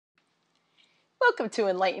Welcome to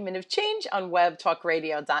Enlightenment of Change on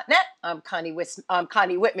webtalkradio.net. I'm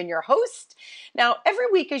Connie Whitman, your host. Now, every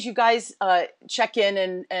week as you guys check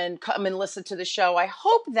in and come and listen to the show, I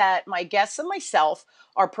hope that my guests and myself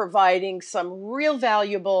are providing some real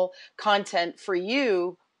valuable content for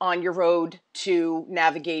you on your road to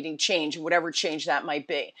navigating change, whatever change that might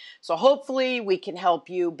be. So hopefully we can help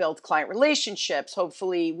you build client relationships.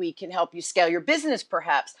 Hopefully we can help you scale your business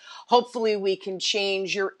perhaps. Hopefully we can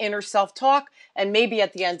change your inner self-talk and maybe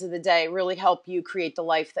at the end of the day really help you create the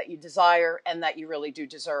life that you desire and that you really do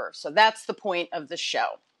deserve. So that's the point of the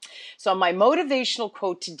show. So my motivational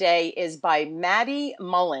quote today is by Maddie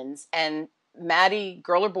Mullins, and Maddie,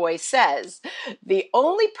 girl or boy, says, the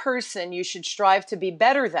only person you should strive to be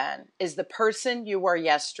better than is the person you were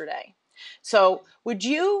yesterday. So would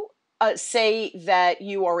you say that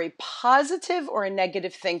you are a positive or a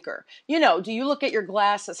negative thinker? You know, do you look at your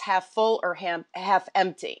glass as half full or half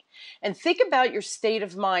empty? And think about your state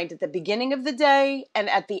of mind at the beginning of the day and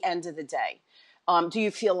at the end of the day. Do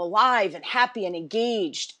you feel alive and happy and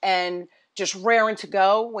engaged and just raring to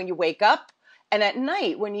go when you wake up? And at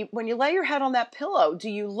night, when you lay your head on that pillow, do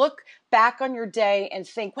you look back on your day and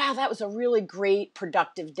think, wow, that was a really great,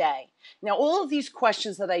 productive day? Now, all of these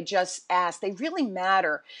questions that I just asked, they really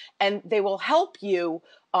matter, and they will help you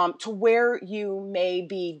to where you may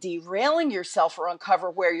be derailing yourself or uncover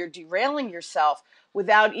where you're derailing yourself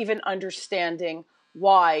without even understanding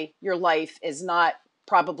why your life is not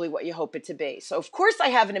probably what you hope it to be. So of course I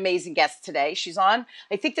have an amazing guest today. She's on,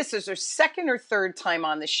 I think this is her second or third time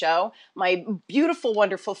on the show, my beautiful,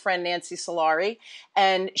 wonderful friend, Nancy Solari.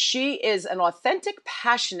 And she is an authentic,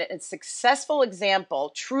 passionate, and successful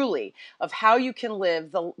example, truly, of how you can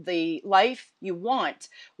live the life you want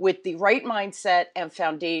with the right mindset and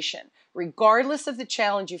foundation. Regardless of the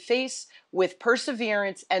challenge you face, with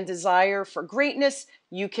perseverance and desire for greatness,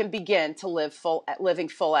 you can begin to living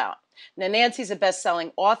full out. Now, Nancy's a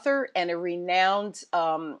best-selling author and a renowned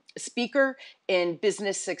speaker in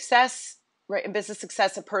business success, right? In business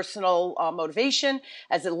success and personal motivation.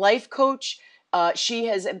 As a life coach, she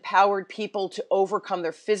has empowered people to overcome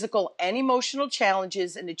their physical and emotional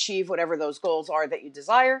challenges and achieve whatever those goals are that you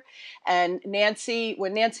desire. And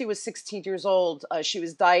when Nancy was 16 years old, she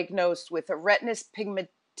was diagnosed with a retinitis pigmentosa.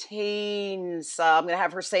 I'm going to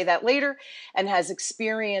have her say that later, and has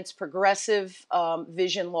experienced progressive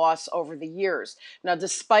vision loss over the years. Now,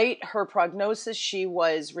 despite her prognosis, she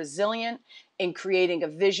was resilient in creating a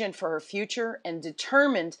vision for her future and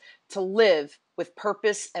determined to live with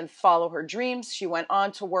purpose and follow her dreams. She went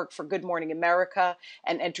on to work for Good Morning America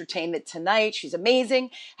and Entertainment Tonight. She's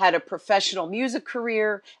amazing, had a professional music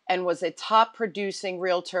career, and was a top producing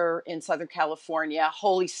realtor in Southern California.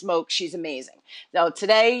 Holy smoke, she's amazing. Now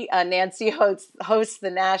today, Nancy hosts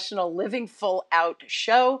the national Living Full Out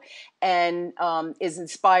show and is an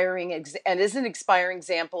inspiring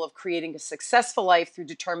example of creating a successful life through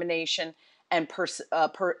determination and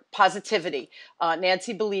positivity.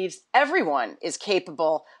 Nancy believes everyone is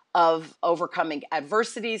capable of overcoming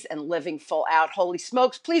adversities and living full out. Holy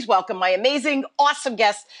smokes, please welcome my amazing, awesome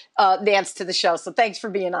guest, Nance, to the show. So thanks for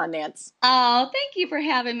being on, Nance. Oh, thank you for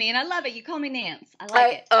having me. And I love it. You call me Nance. I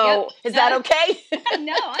like it. Oh, yep. Is that okay?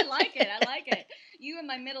 No, I like it. I like it. You and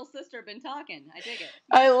my middle sister have been talking. I dig it.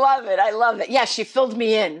 I love it. I love it. Yeah, she filled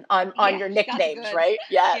me in on your nicknames, right?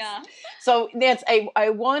 Yes. Yeah. So, Nance,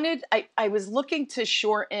 I was looking to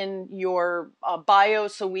shorten your bio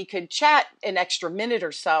so we could chat an extra minute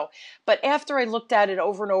or so. But after I looked at it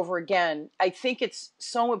over and over again, I think it's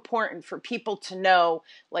so important for people to know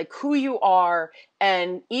like who you are,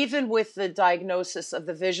 and even with the diagnosis of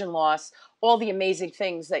the vision loss, all the amazing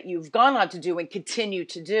things that you've gone on to do and continue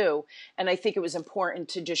to do. And I think it was important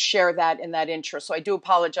to just share that in that intro. So I do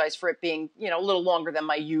apologize for it being, a little longer than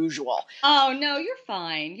my usual. Oh, no, you're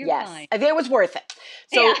fine. You're fine. I think it was worth it.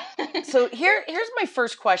 So, so here's my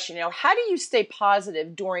first question. How do you stay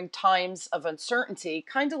positive during times of uncertainty,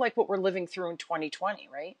 kind of like what we're living through in 2020,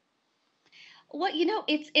 right? Well,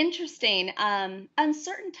 it's interesting.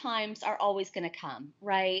 Uncertain times are always going to come,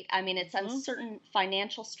 right? I mean, it's uncertain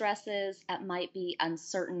financial stresses. It might be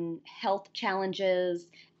uncertain health challenges.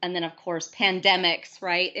 And then, of course, pandemics,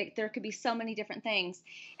 right? There could be so many different things.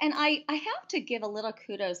 And I have to give a little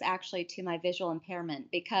kudos actually to my visual impairment,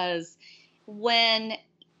 because when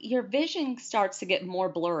your vision starts to get more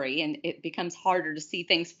blurry and it becomes harder to see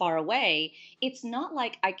things far away, it's not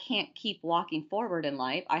like I can't keep walking forward in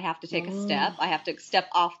life. I have to take a step. I have to step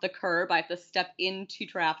off the curb. I have to step into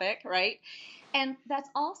traffic, right? And that's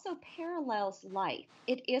also parallels life.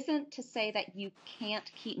 It isn't to say that you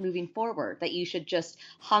can't keep moving forward, that you should just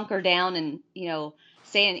hunker down and,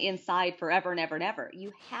 stay inside forever and ever and ever.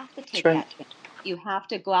 You have to take that You have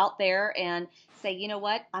to go out there and say, you know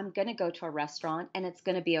what? I'm going to go to a restaurant and it's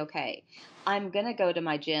going to be okay. I'm going to go to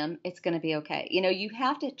my gym. It's going to be okay. You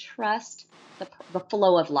have to trust the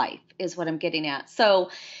flow of life is what I'm getting at.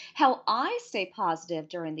 So how I stay positive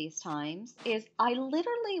during these times is I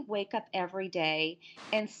literally wake up every day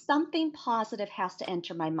and something positive has to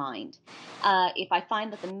enter my mind. If I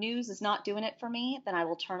find that the news is not doing it for me, then I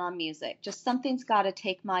will turn on music. Just something's got to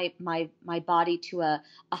take my body to a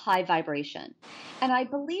high vibration. And I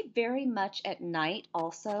believe very much at night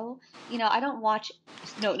also. I don't watch,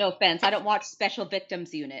 no offense, I don't watch Special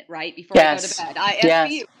Victims Unit, right? Before I go to Yes. bed.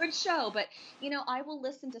 Yes. SVU, good show. But, I will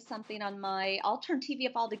listen to something I'll turn TV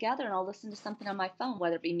off altogether and I'll listen to something on my phone,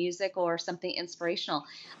 whether it be music or something inspirational.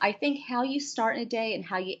 I think how you start a day and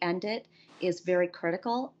how you end it is very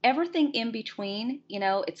critical. Everything in between,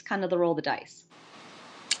 it's kind of the roll of the dice.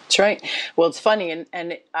 That's right. Well, it's funny,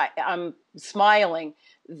 and I'm smiling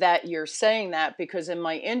that you're saying that, because in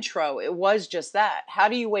my intro, it was just that. How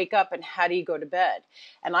do you wake up and how do you go to bed?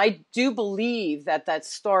 And I do believe that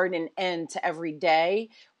start and end to every day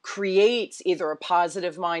creates either a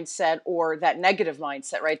positive mindset or that negative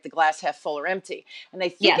mindset, right? The glass half full or empty. And I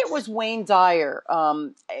think it Yes. was Wayne Dyer.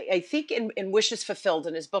 I think in Wishes Fulfilled,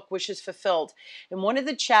 in his book Wishes Fulfilled, in one of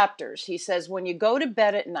the chapters, he says, when you go to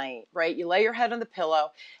bed at night, right, you lay your head on the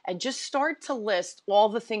pillow and just start to list all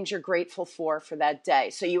the things you're grateful for that day.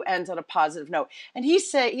 So you end on a positive note. And he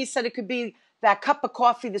said it could be that cup of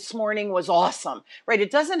coffee this morning was awesome, right?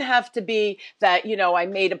 It doesn't have to be that, I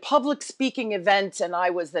made a public speaking event and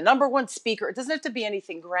I was the number one speaker. It doesn't have to be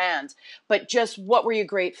anything grand, but just what were you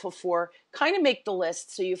grateful for? Kind of make the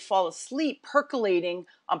list so you fall asleep percolating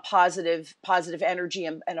on positive energy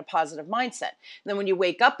and a positive mindset. And then when you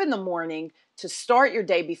wake up in the morning, to start your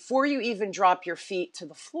day, before you even drop your feet to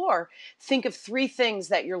the floor, think of 3 things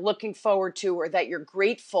that you're looking forward to or that you're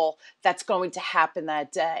grateful that's going to happen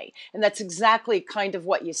that day. And that's exactly kind of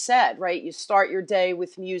what you said, right? You start your day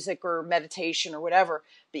with music or meditation or whatever,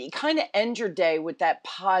 but you kind of end your day with that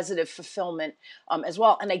positive fulfillment as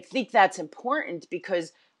well. And I think that's important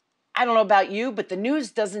because I don't know about you, but the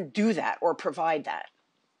news doesn't do that or provide that.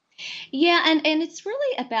 Yeah, and it's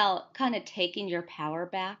really about kind of taking your power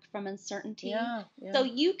back from uncertainty. Yeah, So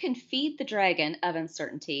yeah. you can feed the dragon of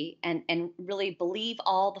uncertainty and really believe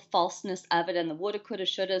all the falseness of it and the woulda, coulda,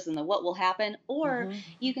 shouldas and the what will happen. Or Mm-hmm.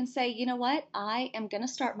 you can say, you know what, I am going to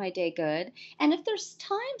start my day good. And if there's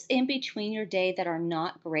times in between your day that are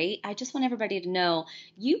not great, I just want everybody to know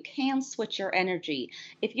you can switch your energy.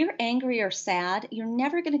 If you're angry or sad, you're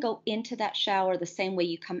never going to go into that shower the same way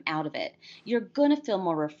you come out of it. You're going to feel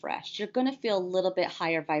more refreshed. You're going to feel a little bit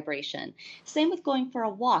higher vibration. Same with going for a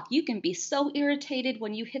walk. You can be so irritated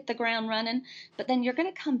when you hit the ground running, but then you're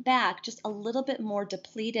going to come back just a little bit more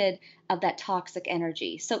depleted of that toxic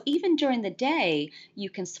energy. So even during the day, you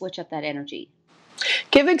can switch up that energy.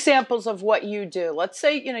 Give examples of what you do. Let's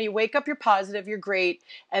say, you wake up, you're positive, you're great,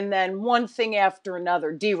 and then one thing after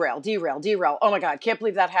another, derail, derail, derail. Oh my God, can't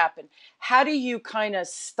believe that happened. How do you kind of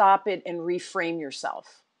stop it and reframe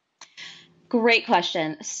yourself? Great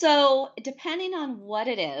question. So, depending on what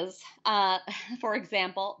it is, for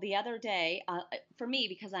example, the other day, for me,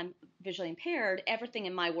 because I'm visually impaired, everything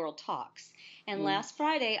in my world talks. And Mm. last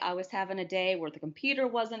Friday, I was having a day where the computer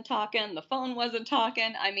wasn't talking, the phone wasn't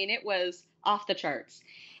talking. I mean, it was off the charts.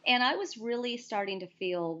 And I was really starting to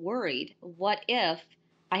feel worried. What if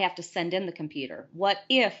I have to send in the computer? What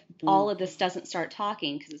if Mm. all of this doesn't start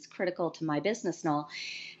talking because it's critical to my business and all?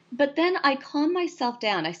 But then I calmed myself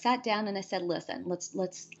down. I sat down and I said, "Listen,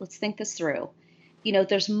 let's think this through.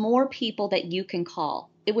 There's more people that you can call."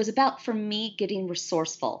 It was about for me getting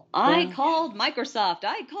resourceful. I Yeah. called Microsoft,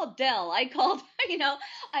 I called Dell, I called, as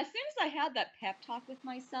soon as I had that pep talk with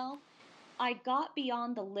myself, I got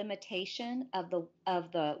beyond the limitation of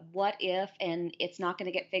the what if and it's not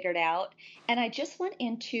going to get figured out, and I just went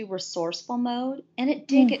into resourceful mode and it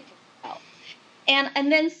did Mm. get figured out.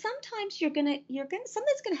 And then sometimes you're gonna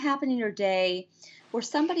something's gonna happen in your day where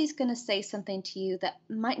somebody's gonna say something to you that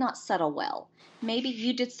might not settle well. Maybe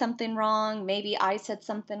you did something wrong, maybe I said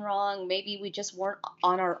something wrong, maybe we just weren't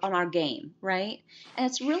on our game, right? And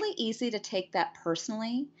it's really easy to take that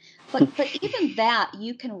personally. But even that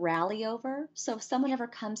you can rally over. So if someone ever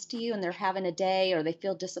comes to you and they're having a day or they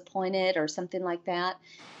feel disappointed or something like that,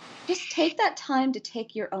 just take that time to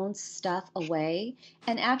take your own stuff away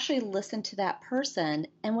and actually listen to that person.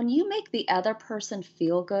 And when you make the other person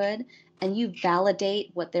feel good and you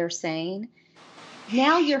validate what they're saying,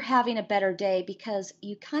 now you're having a better day because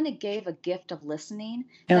you kind of gave a gift of listening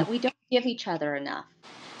Yeah. that we don't give each other enough.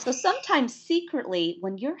 So sometimes secretly,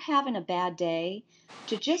 when you're having a bad day,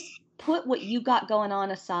 to just put what you got going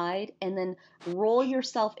on aside and then roll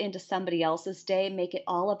yourself into somebody else's day, make it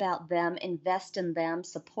all about them, invest in them,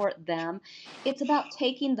 support them. It's about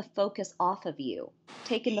taking the focus off of you,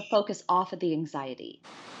 taking the focus off of the anxiety.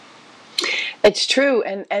 It's true.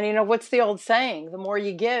 And you know, what's the old saying? The more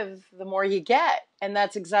you give, the more you get. And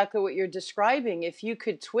that's exactly what you're describing. If you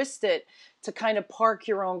could twist it to kind of park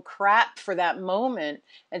your own crap for that moment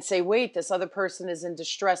and say, wait, this other person is in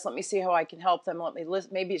distress. Let me see how I can help them. Let me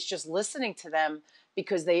listen. Maybe it's just listening to them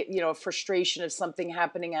because they, you know, frustration of something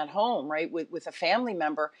happening at home, right? With a family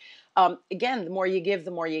member. Again, the more you give,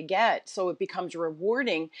 the more you get. So it becomes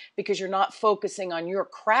rewarding because you're not focusing on your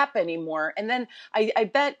crap anymore. And then I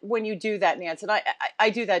bet when you do that, Nance, and I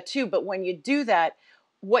do that too, but when you do that,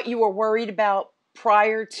 what you were worried about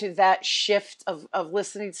prior to that shift of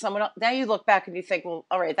listening to someone else, now you look back and you think, well,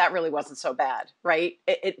 all right, that really wasn't so bad, right?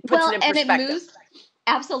 It puts it in And perspective. it moves,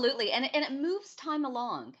 absolutely. And it moves time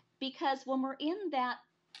along, because when we're in that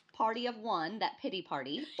party of one, that pity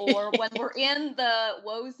party, or when we're in the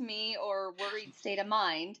woe's me or worried state of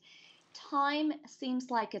mind, time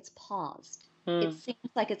seems like it's paused. It seems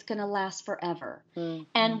like it's going to last forever.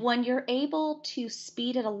 And when you're able to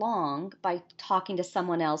speed it along by talking to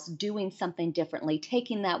someone else, doing something differently,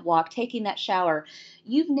 taking that walk, taking that shower,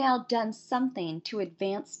 you've now done something to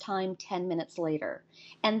advance time 10 minutes later.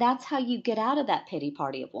 And that's how you get out of that pity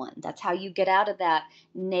party of one. That's how you get out of that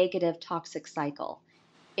negative, toxic cycle,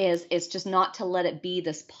 is just not to let it be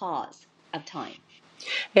this pause of time.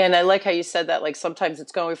 And I like how you said that. Like sometimes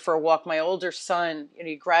it's going for a walk. My older son, you know,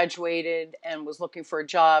 he graduated and was looking for a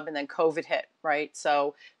job, and then COVID hit, right?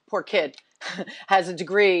 So poor kid has a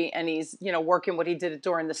degree, and he's, you know, working what he did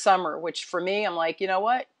during the summer. Which for me, I'm like, you know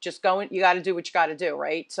what? Just go. You got to do what you got to do,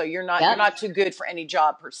 right? So you're not too good for any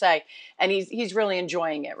job per se, and he's really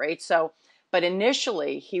enjoying it, right? So, but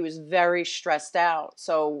initially he was very stressed out.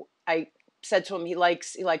 So I said to him, he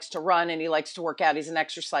likes to run and he likes to work out. He's an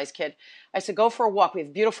exercise kid. I said, go for a walk. We have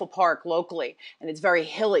a beautiful park locally and it's very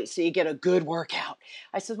hilly, so you get a good workout.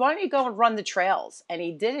 I said, why don't you go and run the trails? And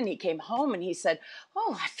he did, and he came home and he said,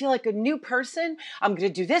 oh, I feel like a new person. I'm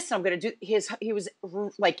going to do this. And I'm going to do he was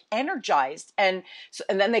like energized. And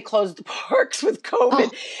then they closed the parks with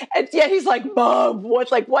COVID. And yet he's like, Mom,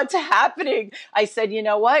 what's happening? I said, you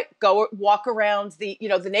know what? Go walk around the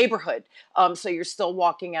neighborhood. So you're still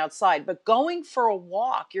walking outside, but going for a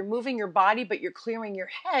walk, you're moving your body, but you're clearing your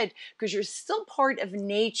head because you're still part of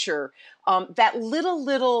nature. That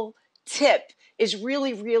little tip is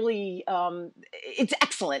really, really, it's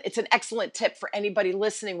excellent. It's an excellent tip for anybody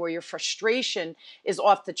listening where your frustration is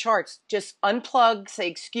off the charts. Just unplug, say,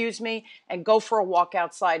 excuse me, and go for a walk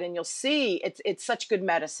outside. And you'll see it's such good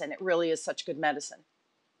medicine. It really is such good medicine.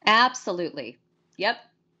 Absolutely. Yep.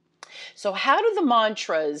 So how do the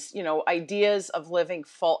mantras, you know, ideas of living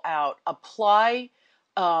full out apply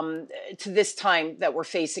to this time that we're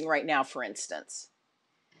facing right now, for instance?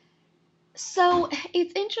 So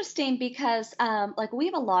it's interesting because, like, we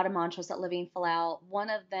have a lot of mantras at Living Full Out. One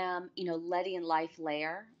of them, letting life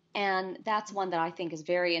layer. And that's one that I think is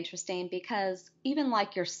very interesting because even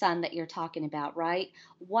like your son that you're talking about, right?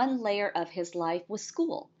 One layer of his life was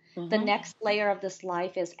school. The next layer of this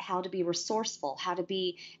life is how to be resourceful, how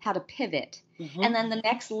to pivot. And then the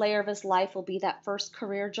next layer of his life will be that first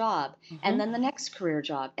career job, and then the next career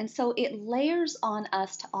job. And so it layers on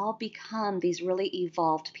us to all become these really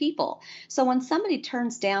evolved people. So when somebody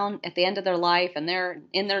turns down at the end of their life and they're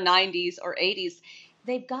in their 90s or 80s,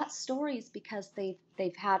 they've got stories because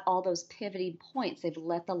they've had all those pivoting points. They've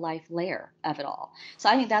let the life layer of it all. So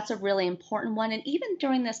I think that's a really important one. And even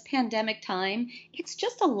during this pandemic time, it's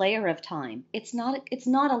just a layer of time. It's not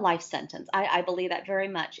a life sentence. I believe that very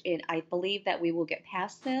much. I believe that we will get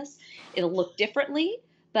past this. It'll look differently,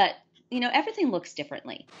 but everything looks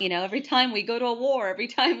differently. Every time we go to a war, every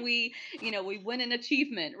time we win an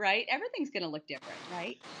achievement, right? Everything's going to look different,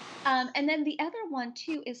 right? And then the other one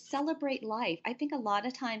too is celebrate life. I think a lot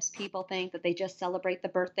of times people think that they just celebrate the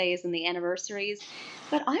birthdays and the anniversaries,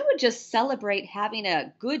 but I would just celebrate having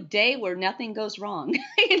a good day where nothing goes wrong.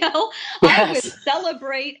 Yes. I would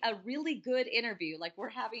celebrate a really good interview like we're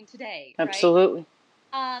having today, right? Absolutely.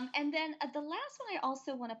 And then the last one I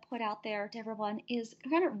also want to put out there to everyone is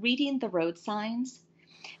kind of reading the road signs,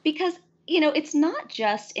 because it's not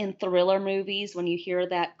just in thriller movies when you hear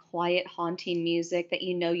that quiet, haunting music that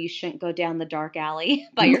you shouldn't go down the dark alley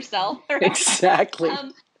by yourself. Right? Exactly.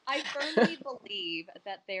 I firmly believe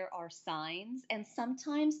that there are signs, and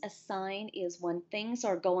sometimes a sign is when things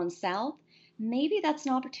are going south. Maybe that's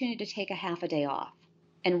an opportunity to take a half a day off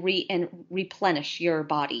and replenish your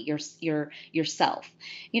body, yourself.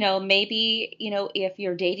 Maybe if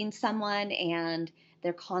you're dating someone and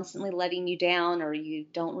they're constantly letting you down, or you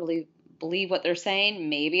don't really believe what they're saying,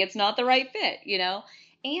 maybe it's not the right fit,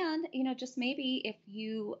 And, just maybe if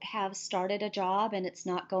you have started a job and it's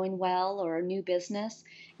not going well, or a new business,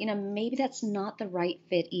 maybe that's not the right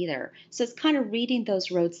fit either. So it's kind of reading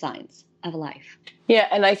those road signs of life. Yeah,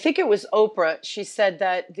 and I think it was Oprah. She said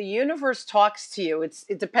that the universe talks to you.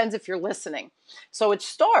 It depends if you're listening. So it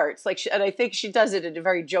starts and I think she does it in a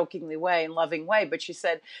very jokingly way and loving way. But she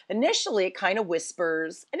said initially it kind of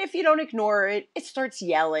whispers, and if you don't ignore it, it starts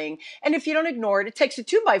yelling. And if you don't ignore it, it takes a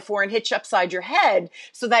 2x4 and hits you upside your head,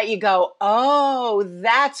 so that you go, oh,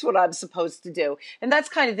 that's what I'm supposed to do. And that's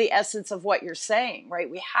kind of the essence of what you're saying, right?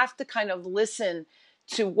 We have to kind of listen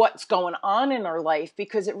to what's going on in our life,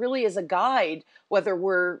 because it really is a guide, whether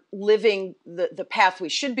we're living the path we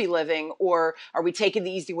should be living, or are we taking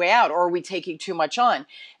the easy way out, or are we taking too much on.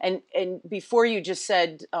 And before you just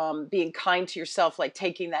said being kind to yourself, like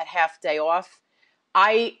taking that half day off.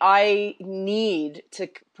 I need,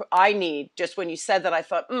 just when you said that, I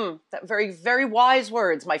thought, that very, very wise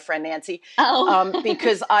words, my friend Nancy. Oh.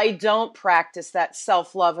 Because I don't practice that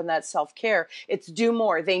self-love and that self-care. It's do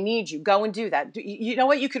more. They need you. Go and do that. You know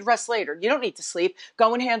what? You could rest later. You don't need to sleep.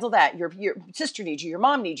 Go and handle that. Your sister needs you. Your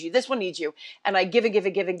mom needs you. This one needs you. And I give and give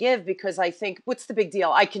and give and give, because I think, what's the big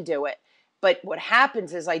deal? I can do it. But what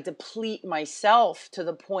happens is I deplete myself to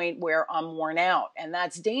the point where I'm worn out. And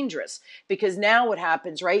that's dangerous, because now what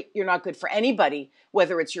happens, right? You're not good for anybody,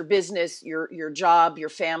 whether it's your business, your job, your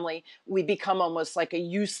family. We become almost like a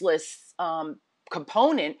useless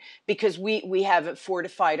component, because we haven't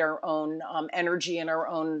fortified our own energy and our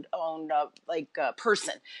own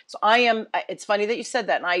person. So it's funny that you said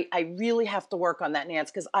that. And I really have to work on that, Nance,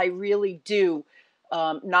 because I really do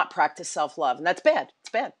not practice self-love. And that's bad. It's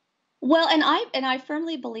bad. Well, and I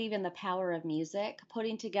firmly believe in the power of music,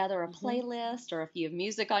 putting together a Mm-hmm. playlist, or if you have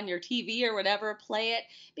music on your TV or whatever, play it,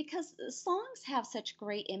 because songs have such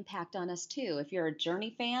great impact on us too. If you're a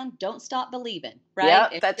Journey fan, don't stop believing, right? Yeah,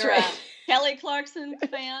 If that's you're right. a Kelly Clarkson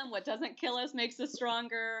fan, what doesn't kill us makes us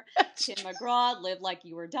stronger. Tim McGraw, Live Like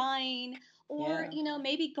You Were Dying. Or, Yeah,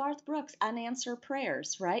 maybe Garth Brooks, Unanswered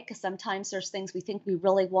Prayers, right? Because sometimes there's things we think we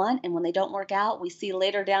really want, and when they don't work out, we see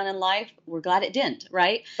later down in life, we're glad it didn't,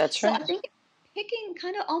 right? that's So right. I think picking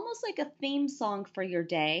kind of almost like a theme song for your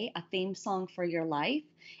day, a theme song for your life,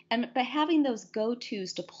 but having those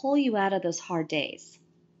go-tos to pull you out of those hard days.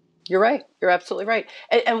 You're right. You're absolutely right.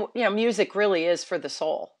 And music really is for the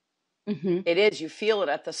soul. Hmm. It is. You feel it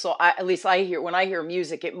at the soul. At least when I hear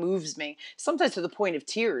music, it moves me. Sometimes to the point of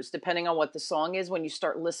tears, depending on what the song is. When you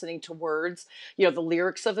start listening to words, the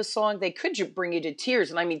lyrics of a song, they could bring you to tears,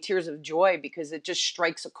 and I mean tears of joy, because it just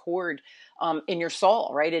strikes a chord in your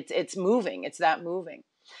soul. Right? It's moving. It's that moving.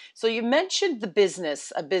 So you mentioned a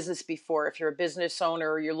business before. If you're a business owner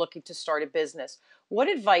or you're looking to start a business, what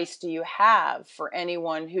advice do you have for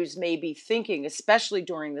anyone who's maybe thinking, especially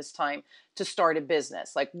during this time, to start a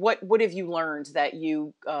business? Like what have you learned that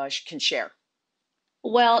you can share?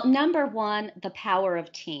 Well, number one, the power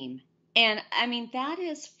of team. And I mean, that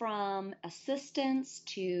is from assistants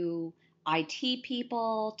to IT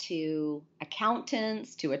people to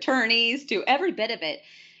accountants to attorneys to every bit of it.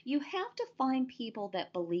 You have to find people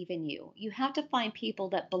that believe in you. You have to find people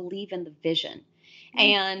that believe in the vision. Mm.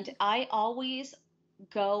 And I always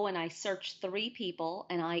go and I search three people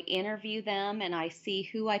and I interview them and I see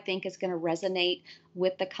who I think is going to resonate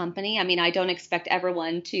with the company. I mean, I don't expect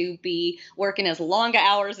everyone to be working as long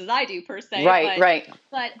hours as I do per se, Right, right.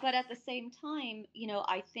 but at the same time,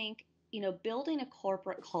 I think building a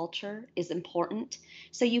corporate culture is important.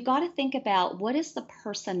 So you got to think about, what is the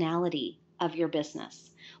personality of your business?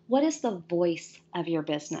 What is the voice of your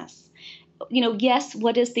business? Yes,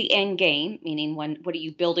 what is the end game? Meaning, what are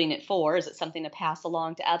you building it for? Is it something to pass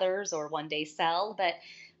along to others or one day sell?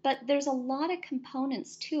 But there's a lot of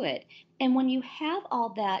components to it. And when you have all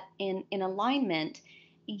that in alignment,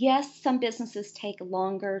 yes, some businesses take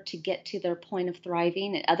longer to get to their point of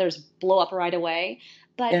thriving and others blow up right away.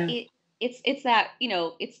 But Yeah. it's that,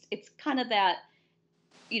 it's kind of that,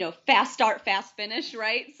 fast start, fast finish,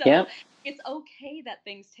 right? Yeah. So it's okay that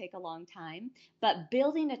things take a long time, but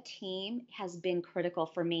building a team has been critical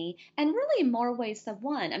for me, and really in more ways than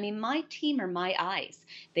one. I mean, my team are my eyes.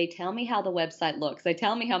 They tell me how the website looks. They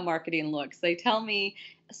tell me how marketing looks. They tell me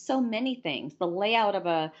so many things, the layout of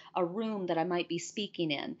a room that I might be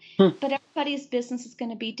speaking in. Hmm. But everybody's business is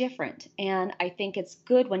going to be different. And I think it's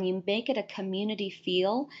good when you make it a community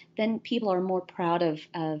feel, then people are more proud of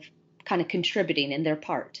kind of contributing in their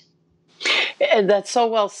part. And that's so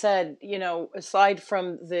well said. Aside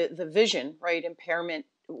from the vision, right, impairment,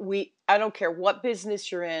 I don't care what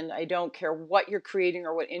business you're in, I don't care what you're creating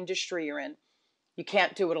or what industry you're in. You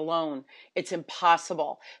can't do it alone. It's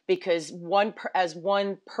impossible because as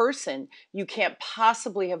one person, you can't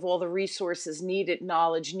possibly have all the resources needed,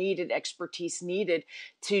 knowledge needed, expertise needed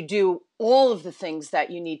to do all of the things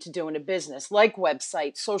that you need to do in a business, like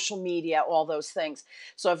websites, social media, all those things.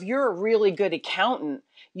 So if you're a really good accountant,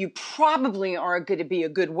 you probably aren't going to be a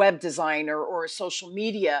good web designer or a social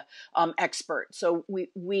media expert. So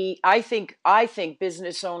I think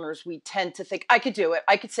business owners, we tend to think, I could do it.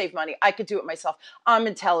 I could save money. I could do it myself. I'm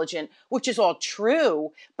intelligent, which is all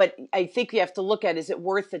true. But I think you have to look at, is it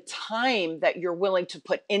worth the time that you're willing to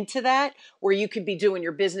put into that, where you could be doing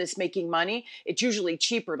your business, making money? It's usually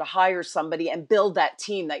cheaper to hire somebody and build that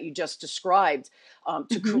team that you just described,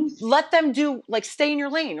 let them do, like, stay in your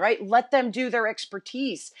lane, right? Let them do their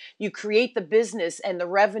expertise. You create the business and the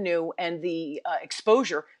revenue and the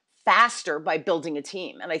exposure faster by building a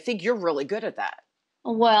team. And I think you're really good at that.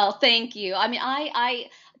 Well, thank you. I mean,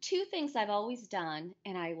 two things I've always done,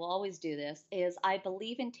 and I will always do this, is I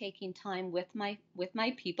believe in taking time with my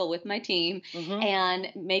people, with my team, Mm-hmm.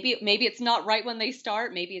 and maybe it's not right when they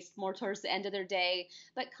start, maybe it's more towards the end of their day,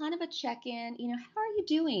 but kind of a check-in, how are you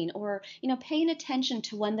doing? Or, paying attention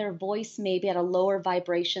to when their voice may be at a lower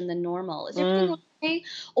vibration than normal. Is everything okay?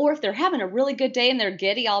 Or if they're having a really good day and they're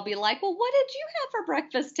giddy, I'll be like, well, what did you have for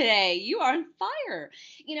breakfast today? You are on fire.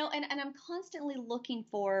 And I'm constantly looking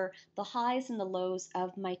for the highs and the lows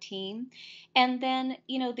of my team. And then,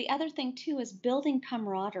 the other thing too is building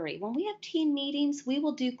camaraderie. When we have team meetings, we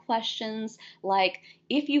will do questions like,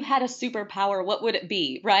 if you had a superpower, what would it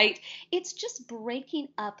be, right? It's just breaking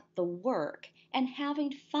up the work and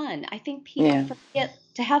having fun. I think people forget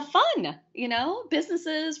to have fun,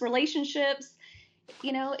 businesses, relationships,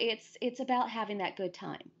 it's about having that good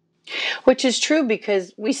time. Which is true,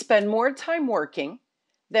 because we spend more time working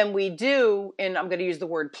than we do in, I'm going to use the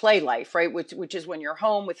word, play life, right? Which is when you're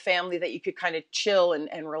home with family, that you could kind of chill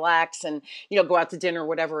and relax and, go out to dinner,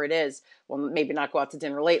 whatever it is. Well, maybe not go out to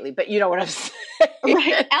dinner lately, but you know what I'm saying.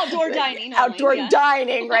 Right. Outdoor dining. Outdoor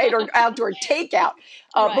dining, right? Or outdoor takeout.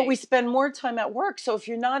 Right. But we spend more time at work. So if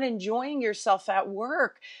you're not enjoying yourself at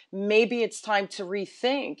work, maybe it's time to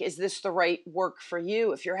rethink, is this the right work for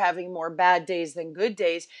you? If you're having more bad days than good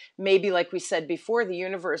days, maybe, like we said before, the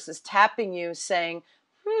universe is tapping you saying,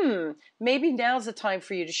 maybe now's the time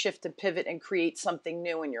for you to shift and pivot and create something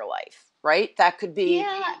new in your life, right? That could be.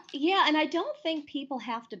 Yeah. And I don't think people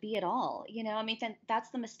have to be at all. I mean, that's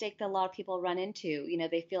the mistake that a lot of people run into.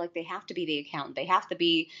 They feel like they have to be the accountant. They have to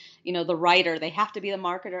be, the writer. They have to be the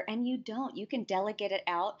marketer. And you don't. You can delegate it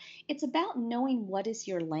out. It's about knowing what is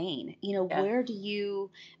your lane. Where do you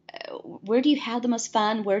have the most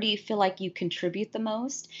fun? Where do you feel like you contribute the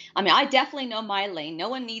most? I mean, I definitely know my lane. No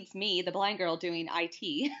one needs me, the blind girl, doing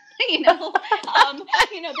IT. There's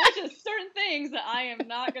just certain things that I am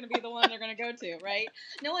not going to be the one they're going to go to, right?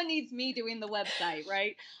 No one needs me doing the website,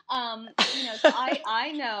 right? So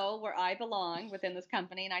I know where I belong within this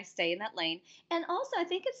company, and I stay in that lane. And also, I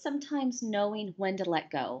think it's sometimes knowing when to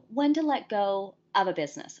let go of a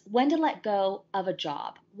business, when to let go of a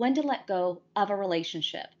job, when to let go of a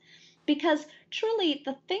relationship. Because truly,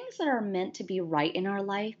 the things that are meant to be right in our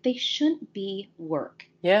life, they shouldn't be work.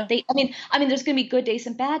 Yeah. I mean, there's going to be good days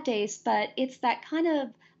and bad days, but it's that kind of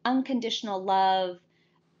unconditional love,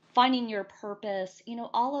 finding your purpose,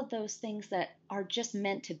 all of those things that are just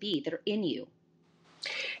meant to be, that are in you.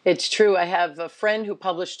 It's true. I have a friend who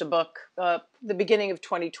published a book the beginning of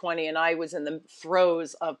 2020, and I was in the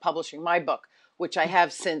throes of publishing my book, which I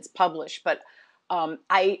have since published. But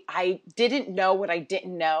I didn't know what I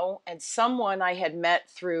didn't know. And someone I had met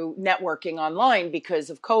through networking online because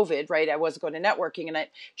of COVID, right? I was going to networking, and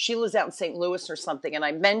she lives out in St. Louis or something. And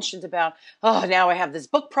I mentioned about, now I have this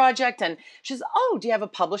book project. And she says, oh, do you have a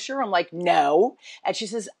publisher? I'm like, no. And she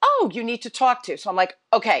says, oh, you need to talk to. So I'm like,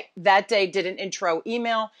 okay, that day did an intro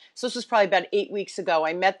email. So this was probably about 8 weeks ago.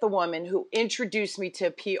 I met the woman who introduced me to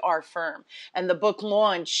a PR firm, and the book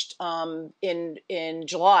launched in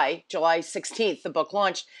July 16th. The book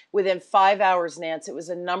launched within 5 hours, Nance. It was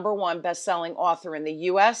a #1 best-selling author in the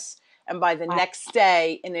U.S., and by the next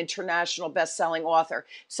day, an international best-selling author.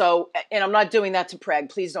 So, and I'm not doing that to brag.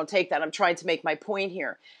 Please don't take that. I'm trying to make my point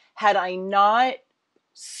here. Had I not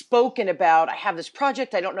spoken about, I have this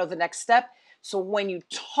project, I don't know the next step. So when you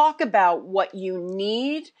talk about what you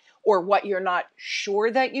need or what you're not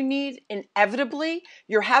sure that you need, inevitably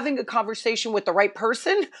you're having a conversation with the right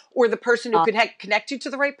person, or the person who could connect you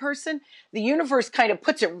to the right person. The universe kind of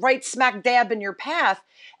puts it right smack dab in your path.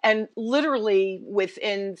 And literally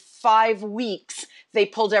within 5 weeks, they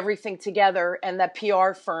pulled everything together, and that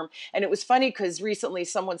PR firm. And it was funny because recently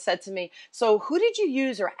someone said to me, so who did you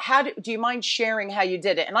use, or do you mind sharing how you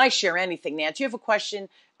did it? And I share anything, Nancy. You have a question,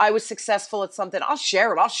 I was successful at something, I'll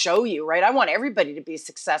share it. I'll show you, right? I want everybody to be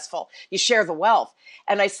successful. You share the wealth.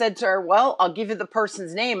 And I said to her, well, I'll give you the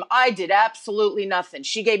person's name. I did absolutely nothing.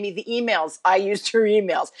 She gave me the emails. I used her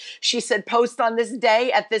emails. She said, post on this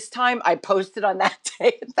day at this time. I posted on that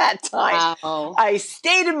day at that time. Wow. I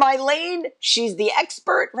stayed in my lane. She's the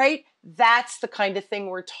expert, right? That's the kind of thing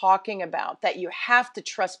we're talking about, that you have to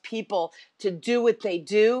trust people to do what they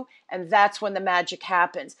do. And that's when the magic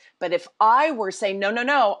happens. But if I were saying,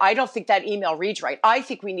 no, I don't think that email reads right. I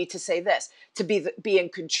think we need to say this to be in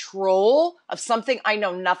control of something I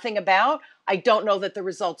know nothing about. I don't know that the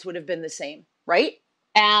results would have been the same, right?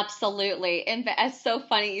 Absolutely. And it's so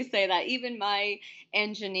funny you say that. Even my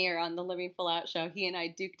engineer on the Living Full Out show, he and I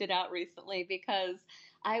duked it out recently because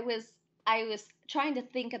I was trying to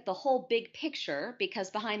think of the whole big picture, because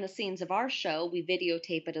behind the scenes of our show, we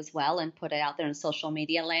videotape it as well and put it out there in social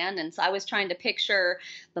media land. And so I was trying to picture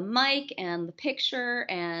the mic and the picture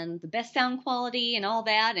and the best sound quality and all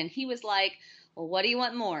that. And he was like, well, what do you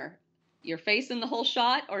want more? Your face in the whole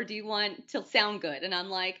shot, or do you want to sound good? And I'm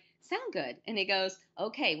like, sound good. And he goes,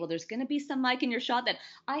 okay, well, there's going to be some mic in your shot that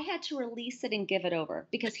I had to release it and give it over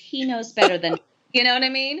because he knows better than you know what I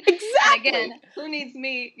mean? Exactly. And again, who needs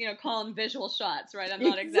me, calling visual shots, right? I'm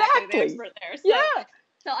not exactly the expert there. So, yeah.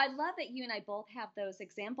 So I love that you and I both have those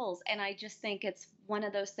examples. And I just think it's one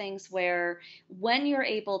of those things where when you're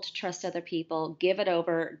able to trust other people, give it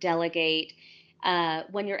over, delegate,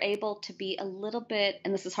 when you're able to be a little bit,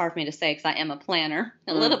 and this is hard for me to say because I am a planner,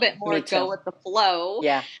 a little bit more go with the flow,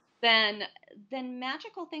 yeah. then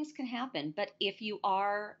magical things can happen. But if you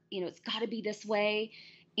are, it's got to be this way,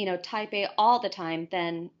 type A all the time,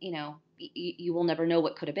 then, you will never know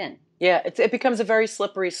what could have been. Yeah, it becomes a very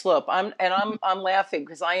slippery slope. I'm laughing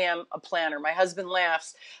because I am a planner. My husband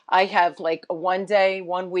laughs. I have like a 1 day,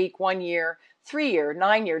 1 week, 1 year, 3 year,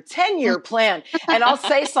 9 year, 10-year plan. And I'll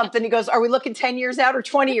say something. He goes, are we looking 10 years out or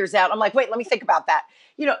 20 years out? I'm like, wait, let me think about that.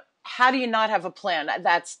 How do you not have a plan?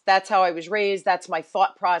 That's how I was raised. That's my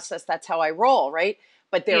thought process. That's how I roll, right?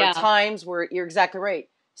 But there are times where you're exactly right.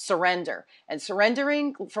 Surrender. And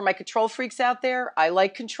surrendering, for my control freaks out there, I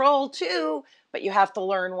like control too, but you have to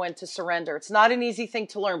learn when to surrender. It's not an easy thing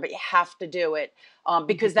to learn, but you have to do it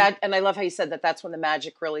because and I love how you said that that's when the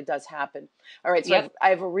magic really does happen. All right. So I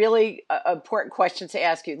have a really important question to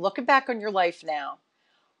ask you. Looking back on your life now,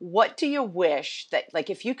 what do you wish that, like,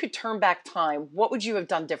 if you could turn back time, what would you have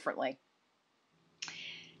done differently?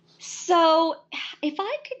 So if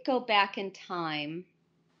I could go back in time,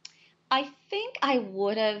 I think I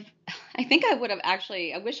would have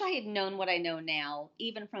actually, I wish I had known what I know now,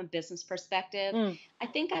 even from a business perspective. I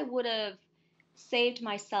think I would have saved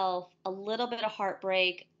myself a little bit of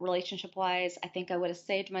heartbreak relationship wise. I think I would have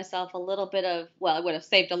saved myself a little bit of, I would have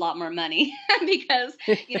saved a lot more money because,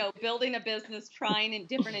 building a business, trying in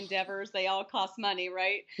different endeavors, they all cost money,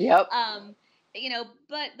 right? Yep.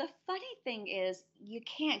 But the funny thing is you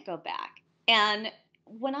can't go back. And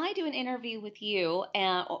when I do an interview with you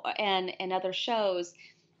and other shows,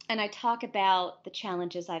 and I talk about the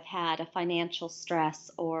challenges I've had, a financial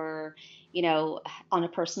stress, or, on a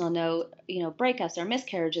personal note, breakups or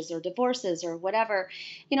miscarriages or divorces or whatever,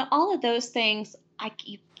 all of those things,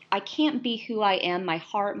 I can't be who I am. My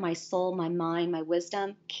heart, my soul, my mind, my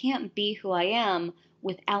wisdom can't be who I am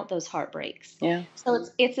without those heartbreaks. Yeah. So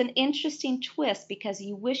it's an interesting twist because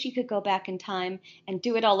you wish you could go back in time and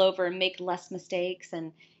do it all over and make less mistakes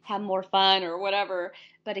and have more fun or whatever.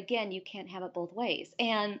 But again, you can't have it both ways.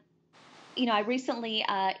 And, I recently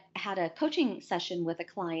had a coaching session with a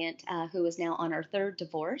client who is now on her third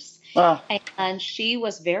divorce. And she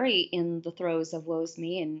was very in the throes of woe's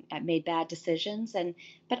me and made bad decisions.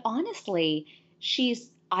 But honestly,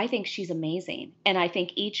 I think she's amazing. And I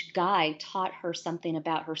think each guy taught her something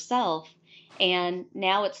about herself. And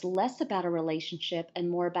now it's less about a relationship and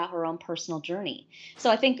more about her own personal journey.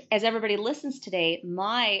 So I think as everybody listens today,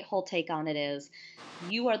 my whole take on it is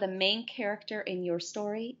you are the main character in your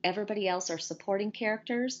story. Everybody else are supporting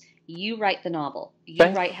characters. You write the novel. You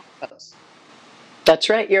write how it goes. That's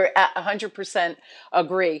right. You're 100%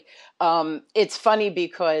 agree. It's funny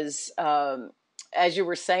because as you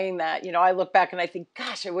were saying that, I look back and I think,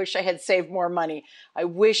 gosh, I wish I had saved more money. I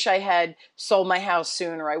wish I had sold my house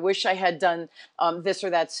sooner. I wish I had done this or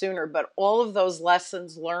that sooner. But all of those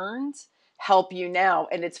lessons learned help you now.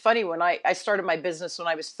 And it's funny, when I started my business when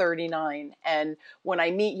I was 39, and when I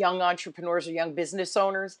meet young entrepreneurs or young business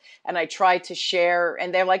owners and I try to share,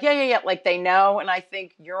 and they're like, yeah, like they know. And I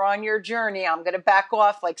think, you're on your journey. I'm going to back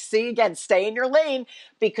off. Like, see, again, stay in your lane,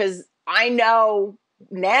 because I know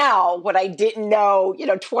now what I didn't know,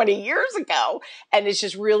 20 years ago. And it's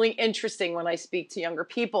just really interesting when I speak to younger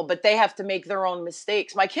people, but they have to make their own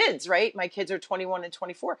mistakes. My kids, right? My kids are 21 and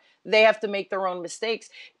 24. They have to make their own mistakes.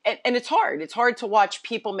 And it's hard. It's hard to watch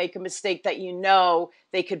people make a mistake that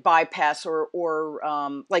they could bypass,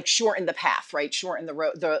 or like shorten the path, right? Shorten the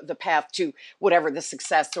road, the path to whatever the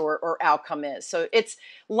success or outcome is. So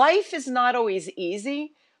life is not always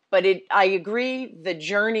easy, but I agree, the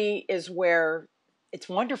journey is where it's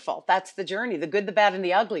wonderful. That's the journey. The good, the bad, and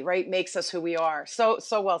the ugly, right? Makes us who we are. So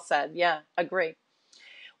well said. Yeah, agree.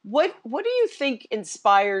 What do you think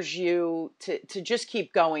inspires you to just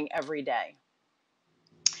keep going every day?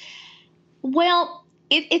 Well,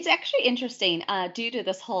 it's actually interesting due to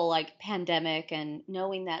this whole like pandemic and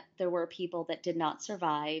knowing that there were people that did not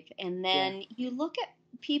survive. And Yeah. then you look at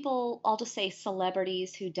people, I'll just say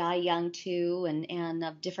celebrities who die young too, and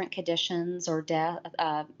of different conditions or death,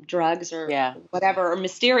 drugs or Yeah. whatever, or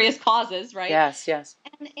mysterious causes, right? Yes. Yes.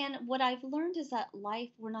 And what I've learned is that life,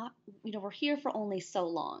 we're not, we're here for only so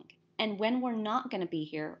long. And when we're not going to be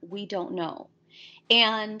here, we don't know.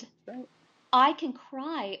 And Right. I can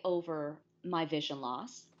cry over my vision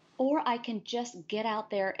loss, or I can just get out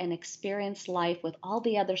there and experience life with all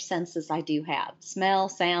the other senses I do have: smell,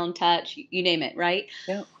 sound, touch, you name it, right?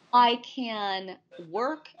 Yeah. I can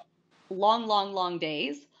work long, long, long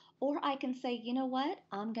days, or I can say, you know what,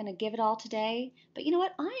 I'm going to give it all today, but you know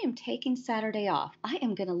what, I am taking Saturday off. I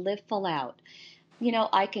am going to live full out.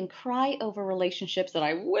 I can cry over relationships that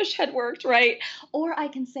I wish had worked, right? Or I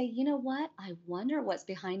can say, you know what? I wonder what's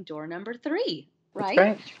behind door number 3, That's right?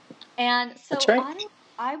 right. And That's so right.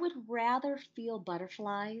 I would rather feel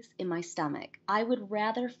butterflies in my stomach. I would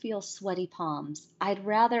rather feel sweaty palms. I'd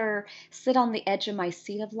rather sit on the edge of my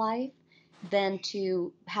seat of life than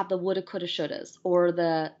to have the woulda, coulda, shouldas, or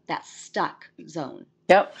that stuck zone.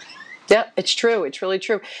 Yep. Yep. It's true. It's really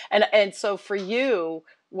true. And so for you,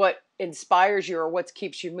 what inspires you or what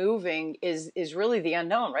keeps you moving is really the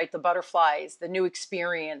unknown, right? The butterflies, the new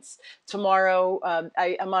experience. Tomorrow,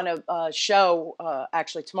 I'm on a show.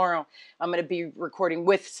 Actually, tomorrow I'm going to be recording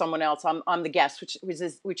with someone else. I'm the guest,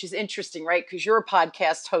 which is interesting, right? Because you're a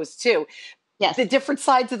podcast host too. The Yes. different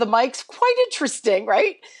sides of the mic's quite interesting,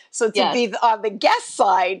 right? So to Yes. be on the guest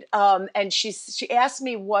side, and she asked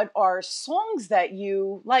me, what are songs that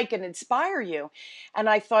you like and inspire you? And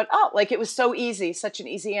I thought, oh, like, it was so easy, such an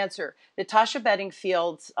easy answer. Natasha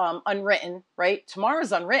Bedingfield's Unwritten, right?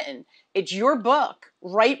 Tomorrow's Unwritten. It's your book.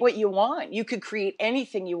 Write what you want. You could create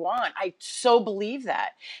anything you want. I so believe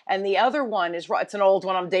that. And the other one it's an old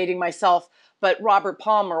one. I'm dating myself, but Robert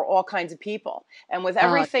Palmer, All Kinds of People. And with Oh,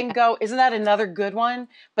 everything isn't that another good one?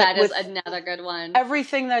 But that is with another good one.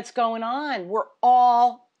 everything that's going on, we're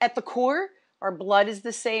all at the core. Our blood is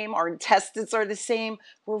the same. Our intestines are the same.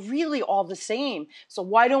 We're really all the same. So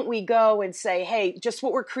why don't we go and say, hey, just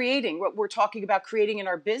what we're creating, what we're talking about creating in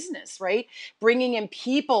our business, right? Bringing in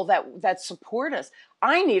people that support us.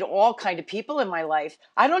 I need all kind of people in my life.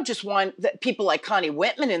 I don't just want people like Connie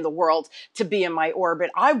Whitman in the world to be in my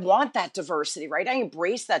orbit. I want that diversity, right? I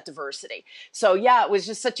embrace that diversity. So yeah, it was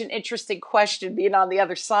just such an interesting question, being on the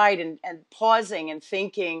other side and pausing and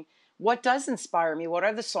thinking, what does inspire me? What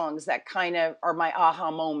are the songs that kind of are my aha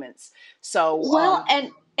moments? So, Well,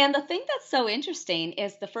 and the thing that's so interesting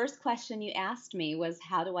is the first question you asked me was,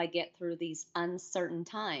 how do I get through these uncertain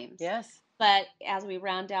times? yes, But as we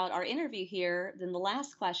round out our interview here, then the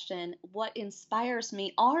last question, what inspires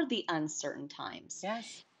me are the uncertain times.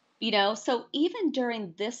 yes, So even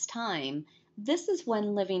during this time, this is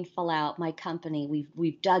when Living Full Out, my company,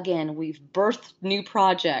 we've dug in, we've birthed new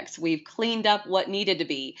projects, we've cleaned up what needed to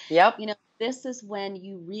be. yep, This is when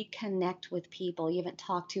you reconnect with people you haven't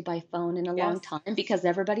talked to by phone in a long yes, time because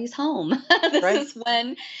everybody's home. This right. is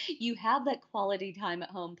when you have that quality time at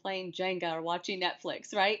home playing Jenga or watching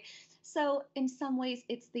Netflix, right? So in some ways,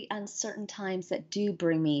 it's the uncertain times that do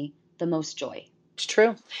bring me the most joy. It's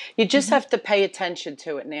true. You just Mhm. have to pay attention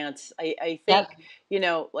to it, Nance. I Yep.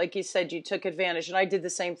 think, like you said, you took advantage. And I did the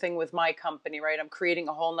same thing with my company, right? I'm creating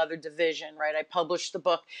a whole nother division, right? I published the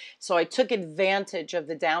book. So I took advantage of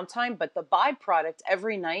the downtime. But the byproduct,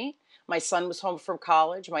 every night, my son was home from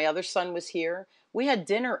college. My other son was here. We had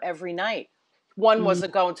dinner every night. One Mm.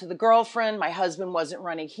 wasn't going to the girlfriend. My husband wasn't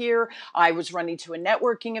running here. I was running to a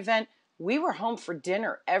networking event. we were home for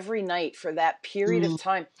dinner every night for that period of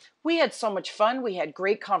time. We had so much fun. We had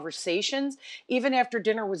great conversations. Even after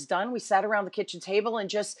dinner was done, we sat around the kitchen table and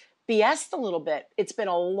just BS'd a little bit. It's been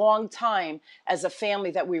a long time as a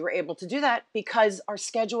family that we were able to do that because our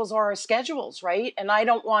schedules are our schedules, right? And I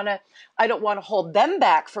don't want to hold them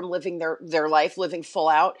back from living their life, living full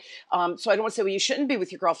out. So I don't want to say, well, you shouldn't be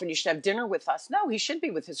with your girlfriend. You should have dinner with us. No, he should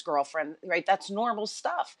be with his girlfriend, right? That's normal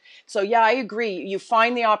stuff. So yeah, I agree. You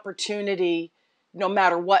find the opportunity, no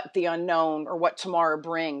matter what the unknown or what tomorrow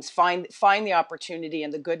brings, find the opportunity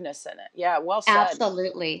and the goodness in it. Yeah, well said.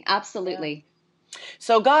 Absolutely. Absolutely. Yeah.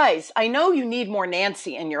 So guys, I know you need more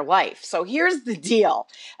Nancy in your life. So here's the deal.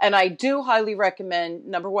 And I do highly recommend,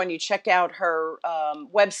 number one, you check out her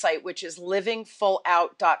website, which is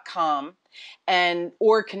livingfullout.com,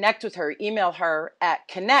 or connect with her, email her at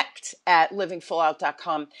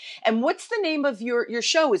connect@livingfullout.com. And what's the name of your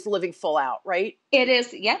show? Is Living Full Out, right? It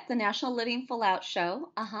is, yep, the National Living Full Out Show.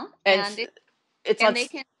 And it's on, they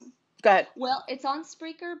can, go ahead. well, it's on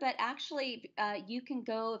Spreaker, but actually you can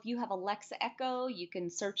go, if you have Alexa Echo, you can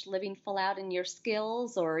search Living Full Out in your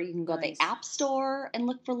skills, or you can go to the App Store and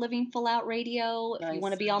look for Living Full Out Radio if you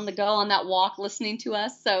want to be on the go on that walk listening to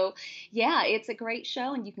us. So yeah, it's a great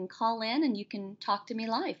show, and you can call in and you can talk to me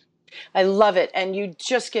live. I love it. And you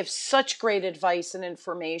just give such great advice and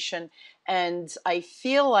information. And I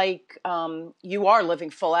feel like you are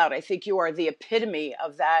living full out. I think you are the epitome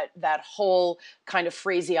of that whole kind of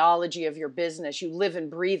phraseology of your business. You live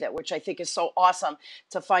and breathe it, which I think is so awesome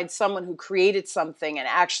to find someone who created something and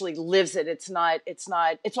actually lives it. It's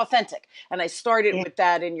authentic. And I started with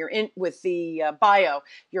that with the bio.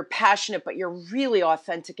 You're passionate, but you're really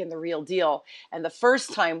authentic in the real deal. And the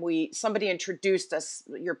first time somebody introduced us,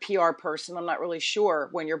 your PR person, I'm not really sure,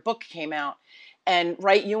 when your book came out. And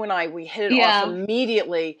right, you and we hit it off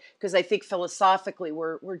immediately, because I think philosophically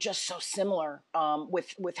we're just so similar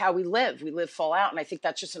with how we live. We live full out, and I think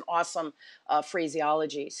that's just an awesome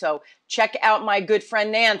phraseology. So check out my good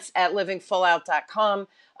friend Nance at livingfullout.com.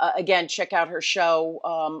 Again, check out her show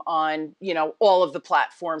on all of the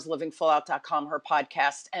platforms, livingfullout.com, her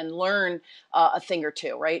podcast, and learn a thing or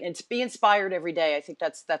two, right? And to be inspired every day. I think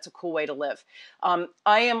that's a cool way to live.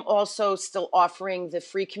 I am also still offering the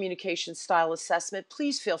free communication style assessment.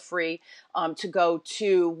 Please feel free to go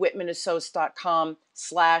to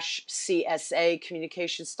whitmanassociates.com/CSA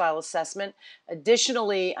communication style assessment.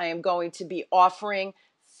 Additionally, I am going to be offering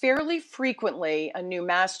fairly frequently a new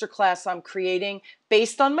masterclass I'm creating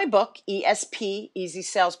based on my book, ESP, Easy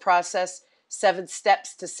Sales Process, 7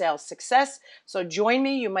 Steps to Sales Success. So join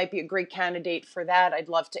me. You might be a great candidate for that. I'd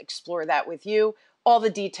love to explore that with you. All the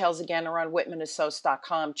details, again, are on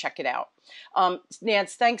whitmanassociates.com. Check it out.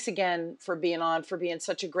 Nance, thanks again for being on, for being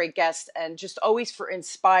such a great guest, and just always for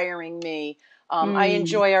inspiring me. I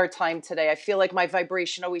enjoy our time today. I feel like my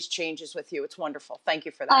vibration always changes with you. It's wonderful. Thank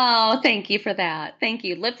you for that. Oh, thank you for that. Thank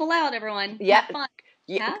you. Live full out, everyone. Yeah. Have fun.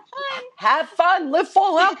 Yeah. Have fun. Have fun. Live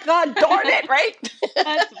full out. God darn it, right?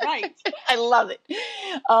 That's right. I love it.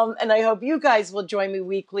 And I hope you guys will join me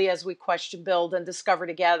weekly as we question, build, and discover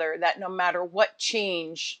together that no matter what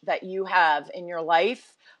change that you have in your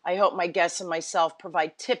life, I hope my guests and myself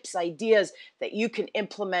provide tips, ideas that you can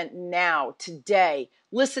implement now, today.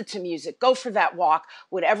 Listen to music, go for that walk,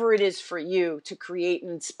 whatever it is for you to create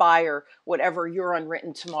and inspire whatever your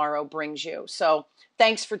unwritten tomorrow brings you. So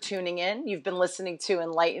thanks for tuning in. You've been listening to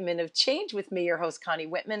Enlightenment of Change with me, your host, Connie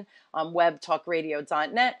Whitman, on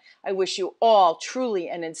webtalkradio.net. I wish you all truly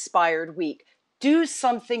an inspired week. Do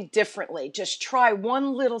something differently. Just try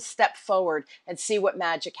one little step forward and see what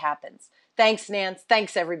magic happens. Thanks, Nance.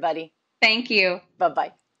 Thanks, everybody. Thank you.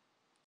 Bye-bye.